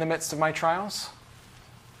wisdom in the midst of my trials?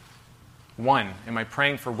 1, am I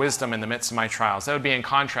praying for wisdom in the midst of my trials? That would be in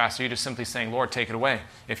contrast to you just simply saying, Lord, take it away.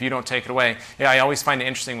 If you don't take it away, I always find it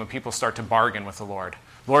interesting when people start to bargain with the Lord.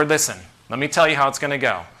 Lord, listen, let me tell you how it's going to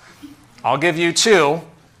go. I'll give you 2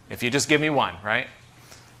 if you just give me 1, right?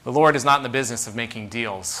 The Lord is not in the business of making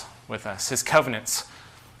deals with us. His covenants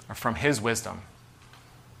are from His wisdom.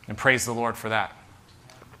 And praise the Lord for that.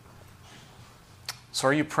 So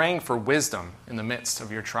are you praying for wisdom in the midst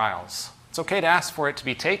of your trials? It's okay to ask for it to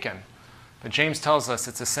be taken. But James tells us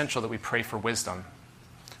it's essential that we pray for wisdom.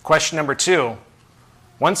 Question number 2,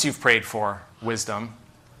 once you've prayed for wisdom,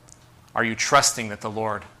 are you trusting that the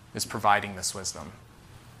Lord is providing this wisdom?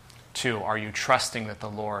 2, are you trusting that the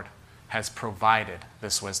Lord has provided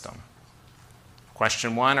this wisdom?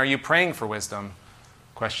 Question 1, are you praying for wisdom?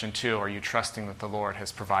 Question 2, are you trusting that the Lord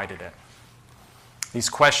has provided it? These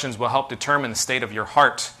questions will help determine the state of your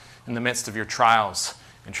heart in the midst of your trials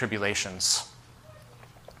and tribulations.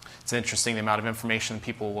 It's interesting the amount of information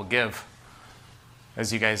people will give.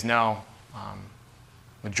 As you guys know,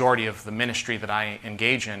 majority of the ministry that I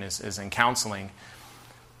engage in is in counseling.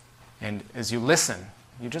 And as you listen,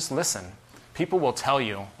 you just listen, people will tell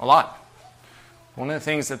you a lot. One of the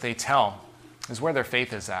things that they tell is where their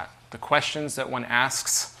faith is at. The questions that one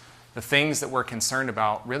asks, the things that we're concerned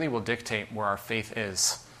about, really will dictate where our faith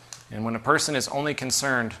is. And when a person is only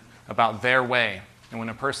concerned about their way, and when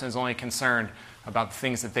a person is only concerned about the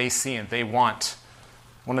things that they see and they want,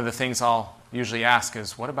 one of the things I'll usually ask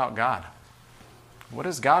is, what about God? What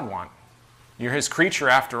does God want? You're his creature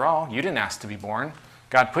after all. You didn't ask to be born.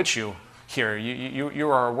 God put you here. You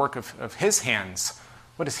are a work of his hands.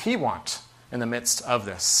 What does he want in the midst of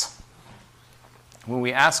this? When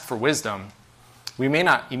we ask for wisdom, we may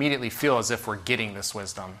not immediately feel as if we're getting this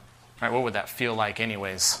wisdom. Right? What would that feel like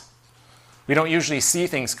anyways? We don't usually see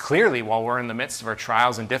things clearly while we're in the midst of our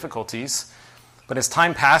trials and difficulties. But as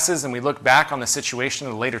time passes and we look back on the situation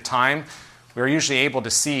at a later time, we are usually able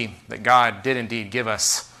to see that God did indeed give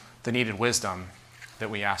us the needed wisdom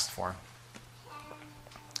that we asked for.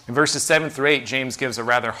 In verses 7 through 8, James gives a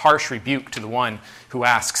rather harsh rebuke to the one who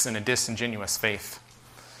asks in a disingenuous faith.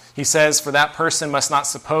 He says, "For that person must not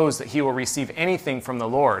suppose that he will receive anything from the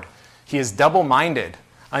Lord. He is double-minded,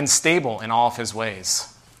 unstable in all of his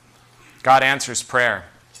ways." God answers prayer,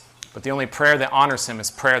 but the only prayer that honors him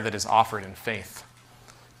is prayer that is offered in faith.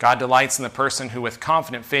 God delights in the person who with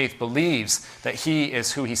confident faith believes that he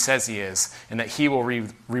is who he says he is and that he will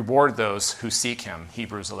reward those who seek him,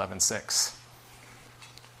 Hebrews 11:6.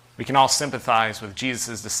 We can all sympathize with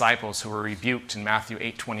Jesus' disciples who were rebuked in Matthew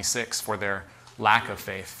 8:26 for their lack of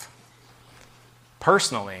faith.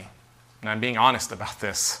 Personally, and I'm being honest about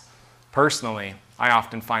this, personally, I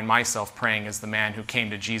often find myself praying as the man who came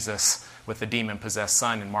to Jesus with the demon-possessed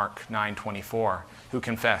son in Mark 9:24, who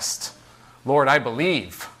confessed, "Lord, I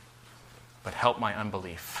believe, but help my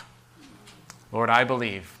unbelief." Lord, I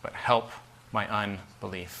believe, but help my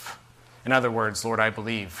unbelief. In other words, Lord, I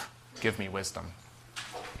believe, give me wisdom.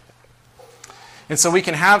 And so we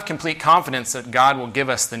can have complete confidence that God will give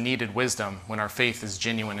us the needed wisdom when our faith is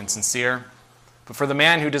genuine and sincere. But for the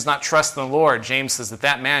man who does not trust in the Lord, James says that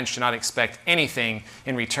that man should not expect anything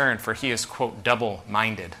in return, for he is, quote,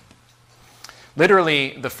 double-minded.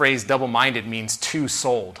 Literally, the phrase double-minded means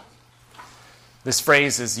two-souled. This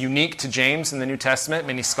phrase is unique to James in the New Testament.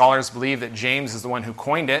 Many scholars believe that James is the one who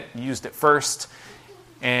coined it, used it first,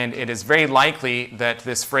 and it is very likely that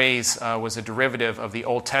this phrase was a derivative of the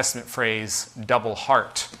Old Testament phrase double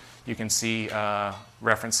heart. You can see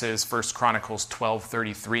references 1 Chronicles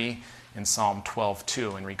 12:33 and Psalm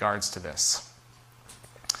 12:2 in regards to this.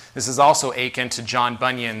 This is also akin to John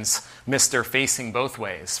Bunyan's Mr. Facing Both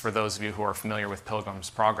Ways, for those of you who are familiar with Pilgrim's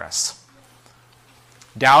Progress.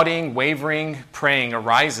 Doubting, wavering, praying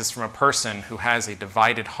arises from a person who has a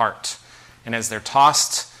divided heart. And as they're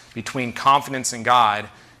tossed between confidence in God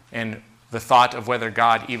and the thought of whether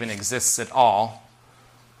God even exists at all,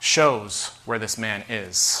 shows where this man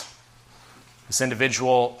is. This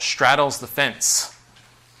individual straddles the fence,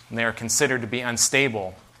 and they are considered to be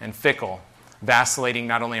unstable and fickle, vacillating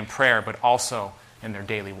not only in prayer but also in their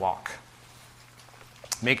daily walk.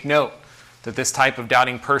 Make note that this type of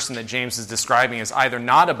doubting person that James is describing is either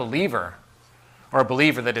not a believer or a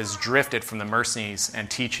believer that has drifted from the mercies and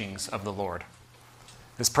teachings of the Lord.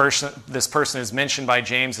 This person is mentioned by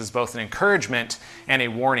James as both an encouragement and a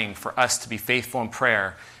warning for us to be faithful in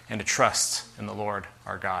prayer and to trust in the Lord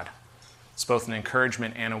our God. It's both an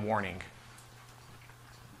encouragement and a warning.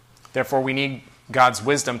 Therefore, we need God's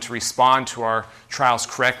wisdom to respond to our trials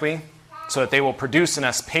correctly so that they will produce in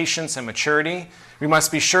us patience and maturity. We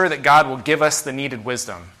must be sure that God will give us the needed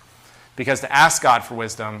wisdom, because to ask God for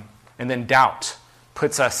wisdom and then doubt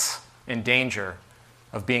puts us in danger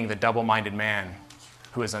of being the double-minded man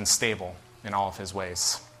who is unstable in all of his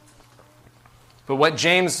ways. But what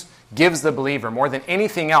James gives the believer more than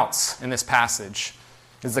anything else in this passage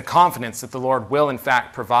is the confidence that the Lord will in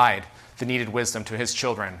fact provide the needed wisdom to his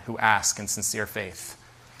children who ask in sincere faith.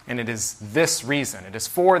 And it is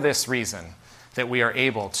for this reason that we are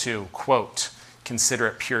able to, quote, consider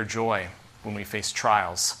it pure joy when we face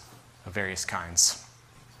trials of various kinds.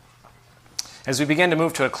 As we begin to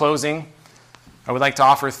move to a closing, I would like to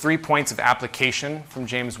offer 3 points of application from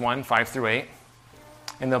James 1, 5 through 8,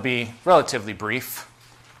 and they'll be relatively brief.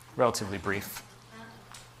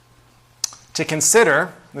 To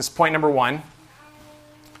consider, this is point number 1,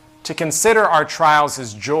 to consider our trials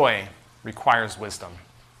as joy requires wisdom.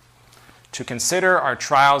 To consider our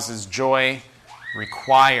trials as joy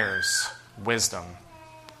requires wisdom.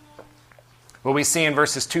 What we see in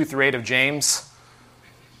verses 2 through 8 of James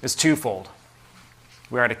is twofold.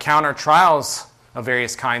 We are to count our trials of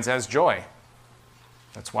various kinds as joy.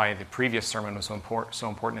 That's why the previous sermon was so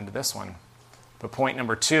important into this one. But point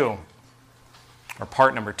number 2, or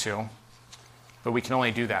part number 2, but we can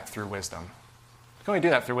only do that through wisdom. We can only do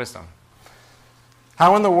that through wisdom.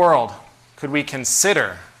 How in the world could we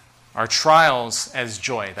consider our trials as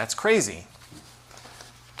joy? That's crazy.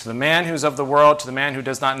 To the man who's of the world, to the man who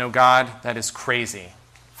does not know God, that is crazy.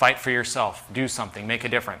 Fight for yourself. Do something. Make a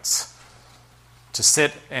difference. To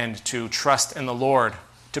sit and to trust in the Lord,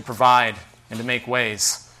 to provide and to make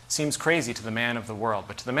ways, seems crazy to the man of the world.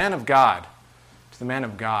 But to the man of God,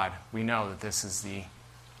 we know that this is the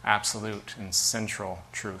absolute and central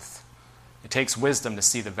truth. It takes wisdom to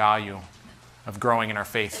see the value of growing in our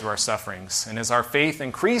faith through our sufferings. And as our faith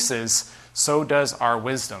increases, so does our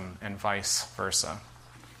wisdom, and vice versa.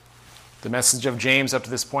 The message of James up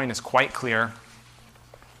to this point is quite clear.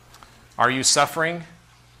 Are you suffering,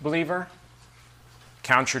 believer?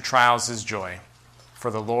 Count your trials as joy,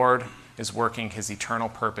 for the Lord is working his eternal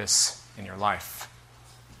purpose in your life.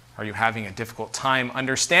 Are you having a difficult time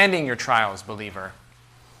understanding your trials, believer?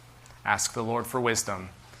 Ask the Lord for wisdom,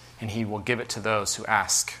 and he will give it to those who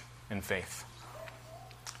ask in faith.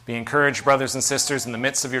 Be encouraged, brothers and sisters, in the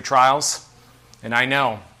midst of your trials. And I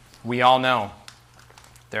know, we all know,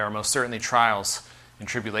 there are most certainly trials and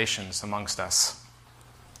tribulations amongst us.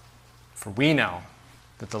 For we know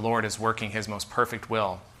that the Lord is working his most perfect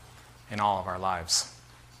will in all of our lives.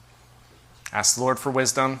 Ask the Lord for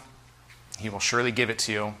wisdom. He will surely give it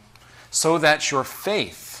to you, so that your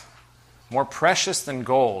faith, more precious than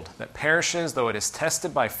gold, that perishes though it is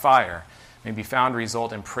tested by fire, may be found to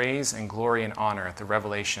result in praise and glory and honor at the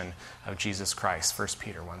revelation of Jesus Christ. 1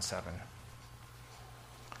 Peter 1:7.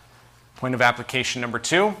 Point of application number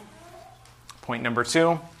 2. Point number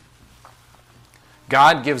 2.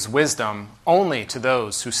 God gives wisdom only to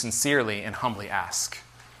those who sincerely and humbly ask.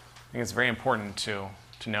 I think it's very important to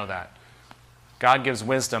know that. God gives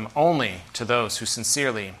wisdom only to those who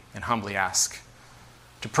sincerely and humbly ask.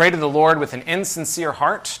 To pray to the Lord with an insincere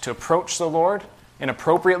heart, to approach the Lord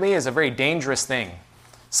inappropriately, is a very dangerous thing.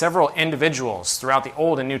 Several individuals throughout the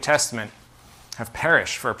Old and New Testament have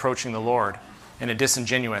perished for approaching the Lord in a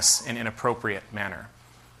disingenuous and inappropriate manner.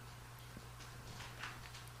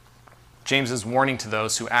 James's warning to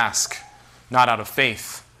those who ask, not out of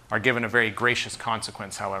faith, are given a very gracious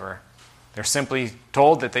consequence, however. They're simply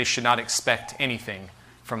told that they should not expect anything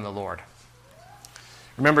from the Lord.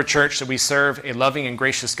 Remember, church, that we serve a loving and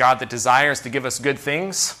gracious God that desires to give us good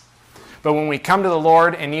things. But when we come to the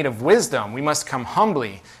Lord in need of wisdom, we must come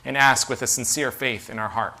humbly and ask with a sincere faith in our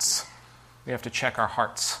hearts. We have to check our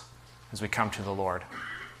hearts as we come to the Lord.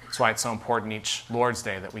 That's why it's so important each Lord's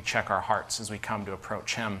Day that we check our hearts as we come to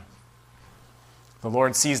approach him. The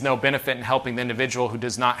Lord sees no benefit in helping the individual who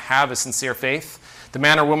does not have a sincere faith. The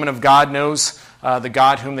man or woman of God knows the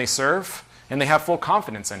God whom they serve, and they have full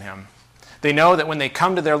confidence in him. They know that when they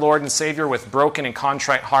come to their Lord and Savior with broken and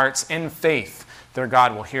contrite hearts in faith, their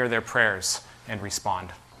God will hear their prayers and respond.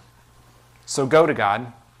 So go to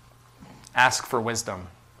God, ask for wisdom.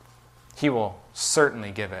 He will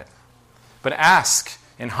certainly give it. But ask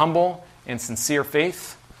in humble and sincere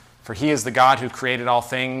faith, for he is the God who created all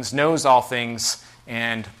things, knows all things,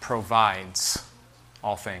 and provides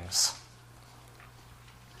all things.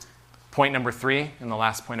 Point number 3, and the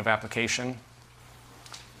last point of application.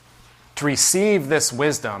 To receive this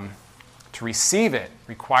wisdom, to receive it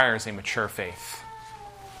requires a mature faith.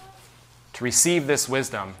 To receive this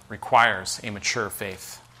wisdom requires a mature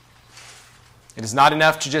faith. It is not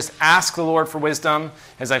enough to just ask the Lord for wisdom.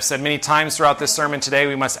 As I've said many times throughout this sermon today,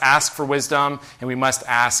 we must ask for wisdom, and we must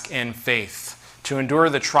ask in faith. To endure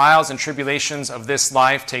the trials and tribulations of this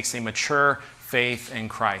life takes a mature faith in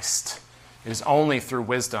Christ. It is only through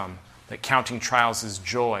wisdom that counting trials as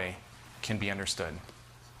joy can be understood.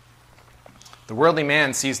 The worldly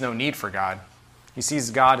man sees no need for God. He sees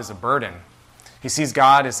God as a burden. He sees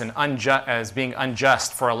God as being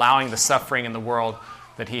unjust for allowing the suffering in the world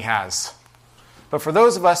that he has. But for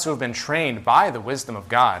those of us who have been trained by the wisdom of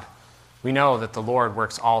God, we know that the Lord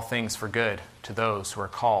works all things for good to those who are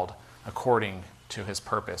called according to his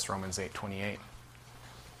purpose, Romans 8:28.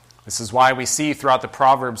 This is why we see throughout the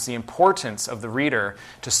Proverbs the importance of the reader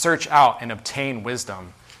to search out and obtain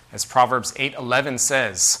wisdom. As Proverbs 8:11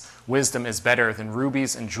 says, wisdom is better than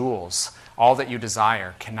rubies and jewels. All that you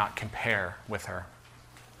desire cannot compare with her.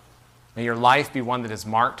 May your life be one that is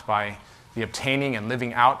marked by the obtaining and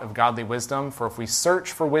living out of godly wisdom. For if we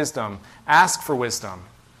search for wisdom, ask for wisdom,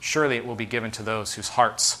 surely it will be given to those whose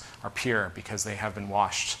hearts are pure because they have been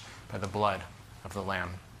washed by the blood of the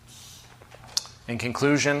Lamb. In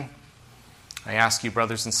conclusion, I ask you,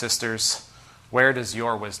 brothers and sisters, where does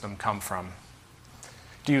your wisdom come from?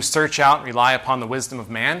 Do you search out and rely upon the wisdom of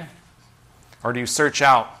man? Or do you search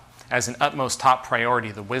out as an utmost top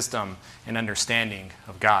priority the wisdom and understanding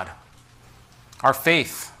of God? Our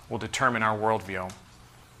faith will determine our worldview.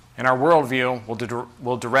 and our worldview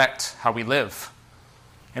will direct how we live.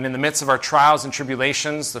 And in the midst of our trials and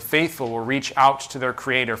tribulations, the faithful will reach out to their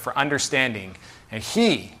Creator for understanding, and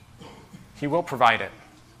He will provide it.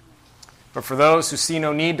 But for those who see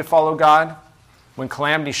no need to follow God, when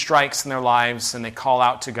calamity strikes in their lives and they call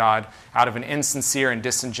out to God out of an insincere and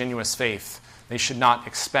disingenuous faith, they should not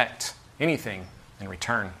expect anything in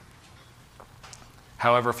return.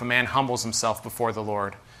 However, if a man humbles himself before the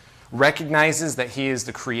Lord, recognizes that he is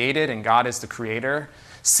the created and God is the creator,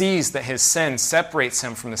 sees that his sin separates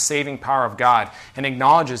him from the saving power of God, and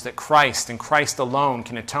acknowledges that Christ and Christ alone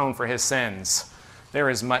can atone for his sins, there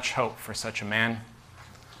is much hope for such a man.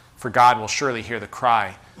 For God will surely hear the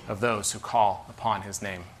cry of those who call upon his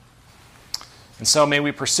name. And so may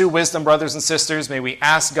we pursue wisdom, brothers and sisters. May we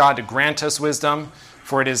ask God to grant us wisdom,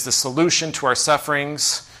 for it is the solution to our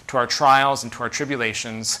sufferings, to our trials, and to our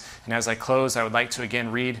tribulations. And as I close, I would like to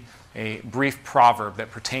again read a brief proverb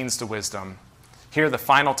that pertains to wisdom. Here, the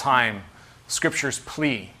final time, Scripture's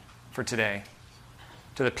plea for today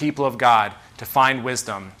to the people of God to find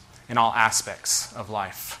wisdom in all aspects of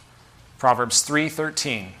life. Proverbs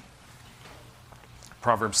 3:13.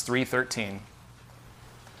 Proverbs 3:13.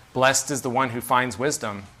 Blessed is the one who finds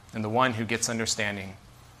wisdom and the one who gets understanding.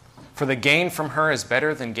 For the gain from her is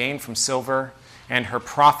better than gain from silver, and her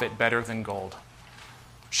profit better than gold.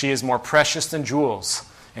 She is more precious than jewels,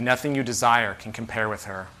 and nothing you desire can compare with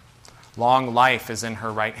her. Long life is in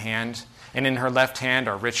her right hand, and in her left hand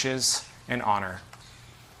are riches and honor.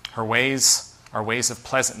 Her ways are ways of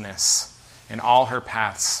pleasantness, and all her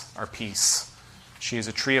paths are peace. She is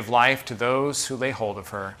a tree of life to those who lay hold of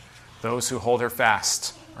her. Those who hold her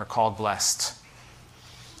fast are called blessed.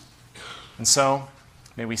 And so,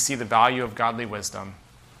 may we see the value of godly wisdom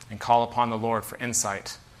and call upon the Lord for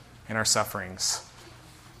insight in our sufferings.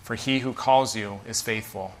 For he who calls you is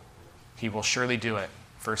faithful. He will surely do it.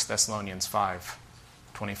 1 Thessalonians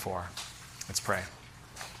 5:24. Let's pray.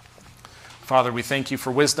 Father, we thank you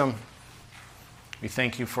for wisdom. We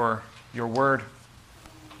thank you for your word.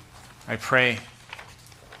 I pray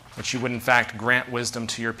that you would in fact grant wisdom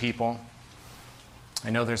to your people. I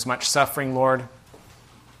know there's much suffering, Lord.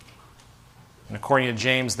 And according to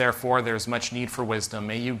James, therefore, there is much need for wisdom.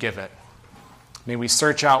 May you give it. May we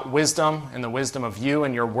search out wisdom, and the wisdom of you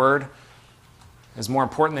and your word is more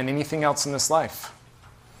important than anything else in this life.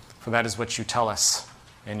 For that is what you tell us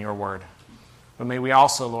in your word. But may we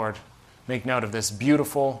also, Lord, make note of this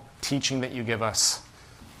beautiful teaching that you give us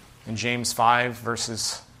in James 1,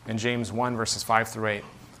 verses 5 through 8,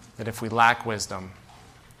 that if we lack wisdom,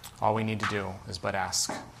 all we need to do is but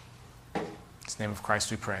ask. In the name of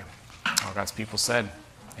Christ we pray. All God's people said,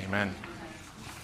 amen.